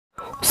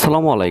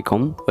আসসালামু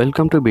আলাইকুম,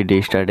 welcome to BD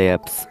study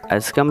apps.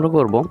 আজকে আমরা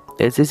করব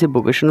এসএসসি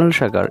ভোকেশনাল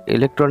শাখার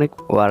ইলেকট্রনিক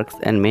ওয়ার্কস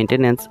অ্যান্ড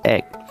মেইনটেনেন্স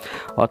এক,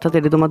 অর্থাৎ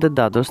এটি তোমাদের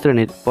দ্বাদশ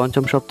শ্রেণীর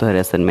পঞ্চম সপ্তাহের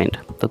অ্যাসাইনমেন্ট।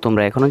 তো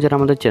তোমরা এখনও যারা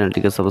আমাদের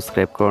চ্যানেলটিকে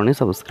সাবস্ক্রাইব করোনি,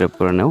 সাবস্ক্রাইব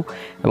করে নাও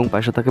এবং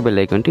পাশে থাকা বেল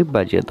আইকনটি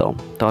বাজিয়ে দাও,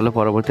 তাহলে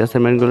পরবর্তী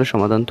অ্যাসাইনমেন্টগুলোর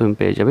সমাধান তুমি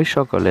পেয়ে যাবে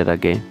সকলের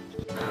আগে।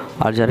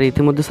 আর যারা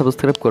ইতিমধ্যে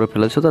সাবস্ক্রাইব করে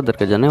ফেলেছো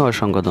তাদেরকে জানাই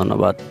অসংখ্য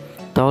ধন্যবাদ।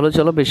 তাহলে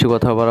চলো বেশি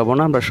কথা বাড়াবো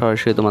না, আমরা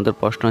সরাসরি তোমাদের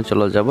প্রশ্ন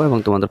চলে যাব এবং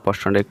তোমাদের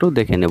প্রশ্নটা একটু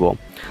দেখে নেব,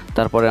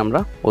 তারপরে আমরা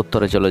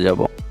উত্তরে চলে যাব।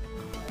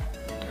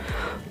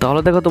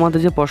 তাহলে দেখো, তোমাদের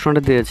যে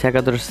প্রশ্নটা দিয়েছে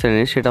একাদশ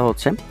শ্রেণীর, সেটা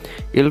হচ্ছে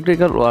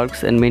ইলেকট্রিক্যাল ওয়ার্কস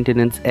অ্যান্ড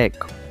মেইনটেনেন্স এক,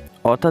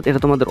 অর্থাৎ এটা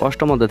তোমাদের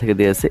অষ্টম অধ্যায় থেকে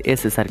দিয়েছে,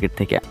 এসি সার্কিট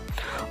থেকে।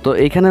 তো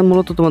এইখানে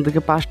মূলত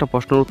তোমাদেরকে 5টা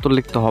প্রশ্নের উত্তর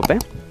লিখতে হবে,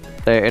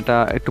 তাই এটা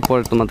একটু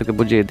পরে তোমাদেরকে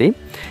বুঝিয়ে দিই।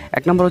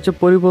 1 নম্বর হচ্ছে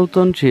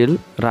পরিবর্তনশীল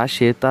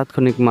রাশির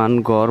তাৎক্ষণিক মান,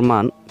 গড়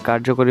মান,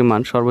 কার্যকরী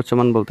মান, সর্বোচ্চ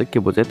মান বলতে কী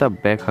বোঝায় তা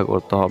ব্যাখ্যা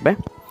করতে হবে।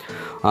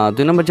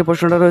 2 নম্বর যে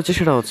প্রশ্নটা রয়েছে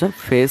সেটা হচ্ছে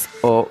ফেজ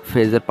ও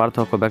ফেজের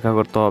পার্থক্য ব্যাখ্যা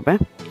করতে হবে।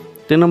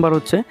 3 নম্বর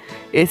হচ্ছে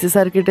এসি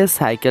সার্কিটের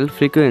সাইকেল,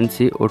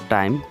 ফ্রিকোয়েন্সি ও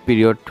টাইম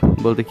পিরিয়ড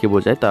বলতে কী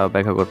বোঝায় তা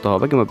ব্যাখ্যা করতে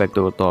হবে কিংবা ব্যক্ত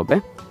করতে হবে।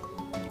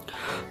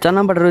 4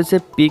 নম্বরটা রয়েছে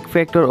পিক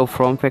ফ্যাক্টর ও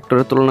ফর্ম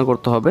ফ্যাক্টরের তুলনা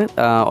করতে হবে,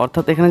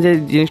 অর্থাৎ এখানে যে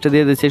জিনিসটা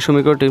দিয়ে দিয়েছে এই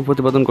সমীকরণটি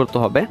প্রতিপাদন করতে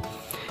হবে।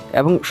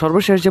 এবং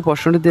সর্বশেষ যে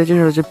প্রশ্নটি দিয়েছে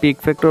সেটা হচ্ছে পিক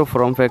ফ্যাক্টর ও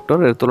ফর্ম ফ্যাক্টর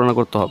এর তুলনা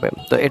করতে হবে।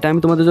 তো এটা আমি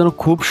তোমাদের জন্য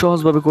খুব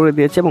সহজভাবে করে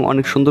দিয়েছি এবং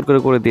অনেক সুন্দর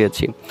করে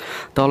দিয়েছি।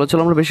 তাহলে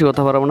চলো আমরা বেশি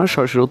কথা বাড়াবো না,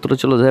 সরাসরি উত্তরে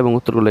চলে যাই এবং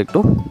উত্তরগুলো একটু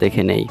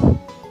দেখে নেই।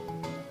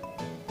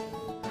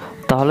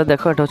 তাহলে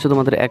দেখো, এটা হচ্ছে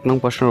তোমাদের 1 নং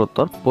প্রশ্নের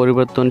উত্তর।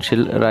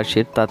 পরিবর্তনশীল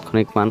রাশির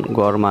তাৎক্ষণিক মান,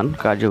 গড় মান,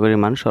 কার্যকরী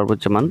মান,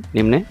 সর্বোচ্চ মান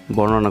নিম্নে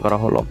বর্ণনা করা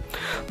হলো।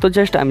 তো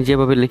জাস্ট আমি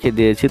যেভাবে লিখে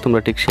দিয়েছি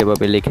তোমরা ঠিক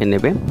সেভাবে লিখে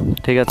নেবে,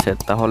 ঠিক আছে?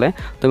 তাহলে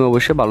তুমি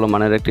অবশ্যই ভালো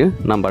মানের একটি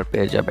নাম্বার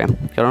পেয়ে যাবে,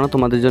 কেননা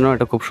তোমাদের জন্য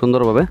এটা খুব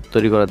সুন্দরভাবে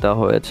তৈরি করে দেওয়া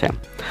হয়েছে।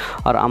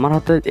 আর আমার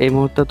হাতে এই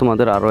মুহূর্তে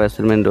তোমাদের আরও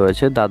অ্যাসাইনমেন্ট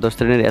রয়েছে। দ্বাদশ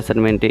শ্রেণীর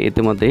অ্যাসাইনমেন্টে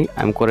ইতিমধ্যেই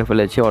আমি করে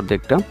ফেলেছি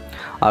অর্ধেকটা,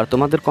 আর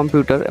তোমাদের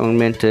কম্পিউটার এবং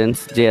মেনটেন্স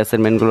যে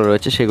অ্যাসাইনমেন্টগুলো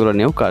রয়েছে সেগুলো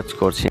নিয়েও কাজ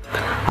করছি।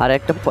 আর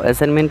একটা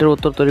অ্যাসাইনমেন্টের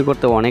উত্তর তৈরি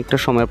করতে অনেকটা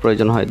সময়ের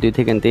প্রয়োজন হয়, 2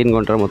 থেকে 3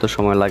 ঘন্টার মতো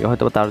সময় লাগে,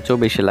 হয়তো তার চেয়েও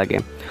বেশি লাগে।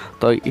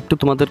 তো একটু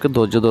তোমাদেরকে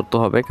ধৈর্য ধরতে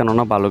হবে,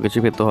 কেননা ভালো কিছু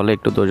পেতে হলে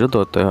একটু ধৈর্য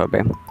ধরতে হবে।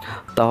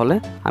 তাহলে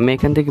আমি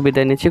এখান থেকে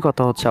বিদায় নিচ্ছি,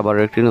 কথা হচ্ছে আবার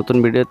একটি নতুন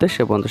ভিডিওতে।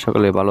 সে পর্যন্ত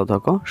সকলে ভালো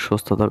থাকো,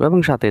 সুস্থ থাকো এবং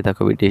সাথেই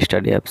থাকো বিডি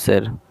স্টাডি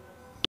অ্যাপসের।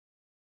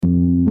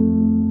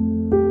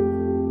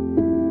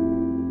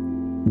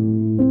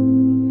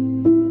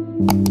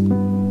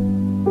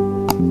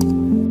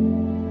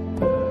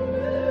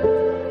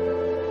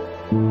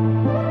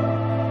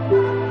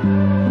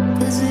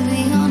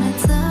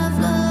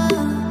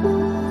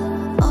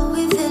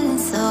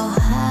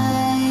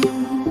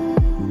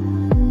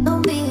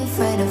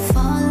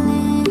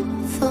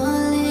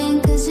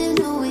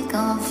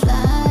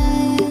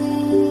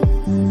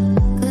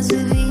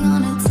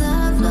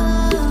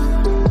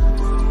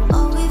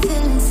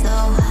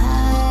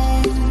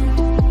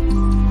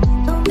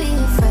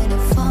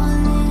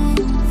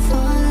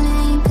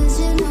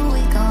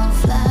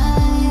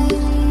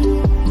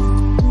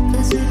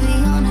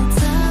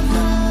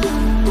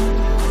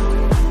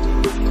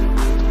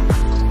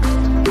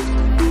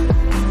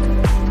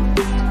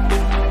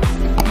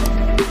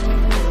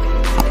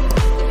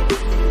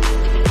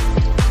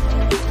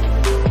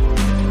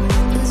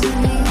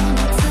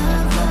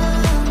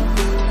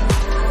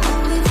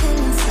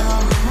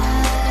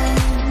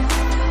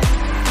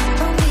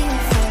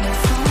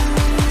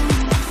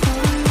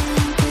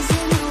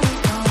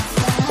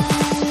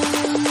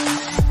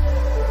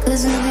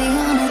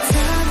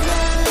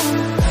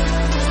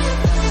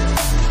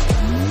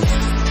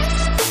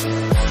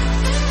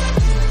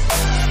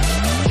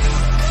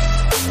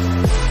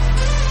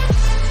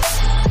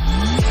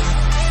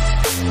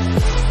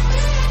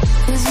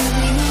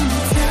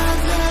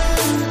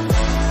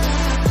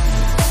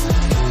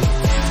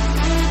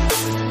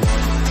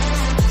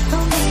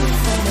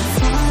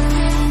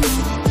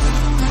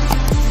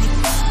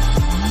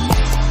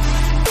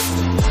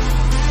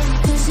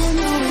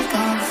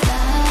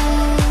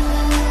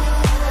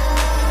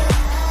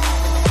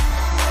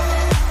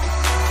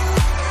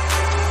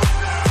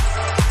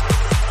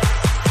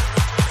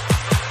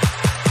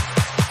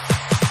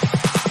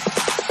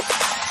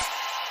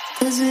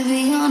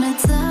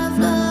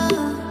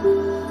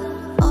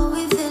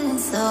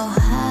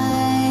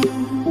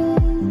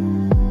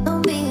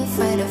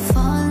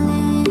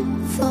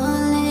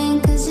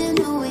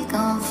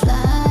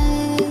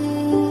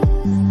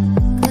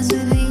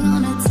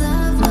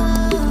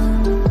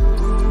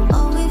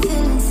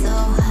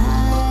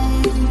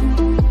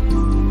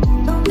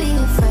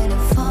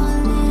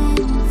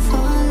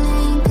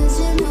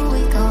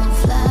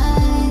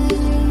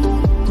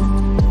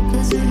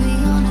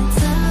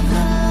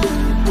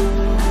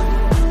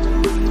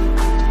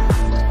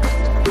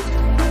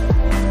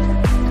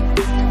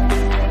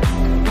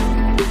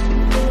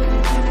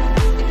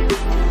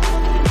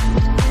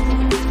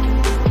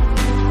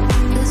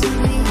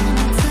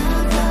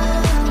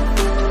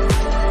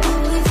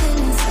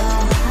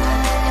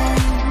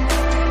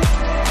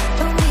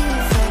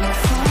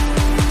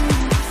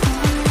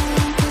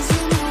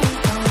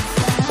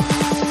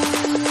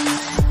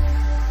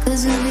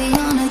 'cause of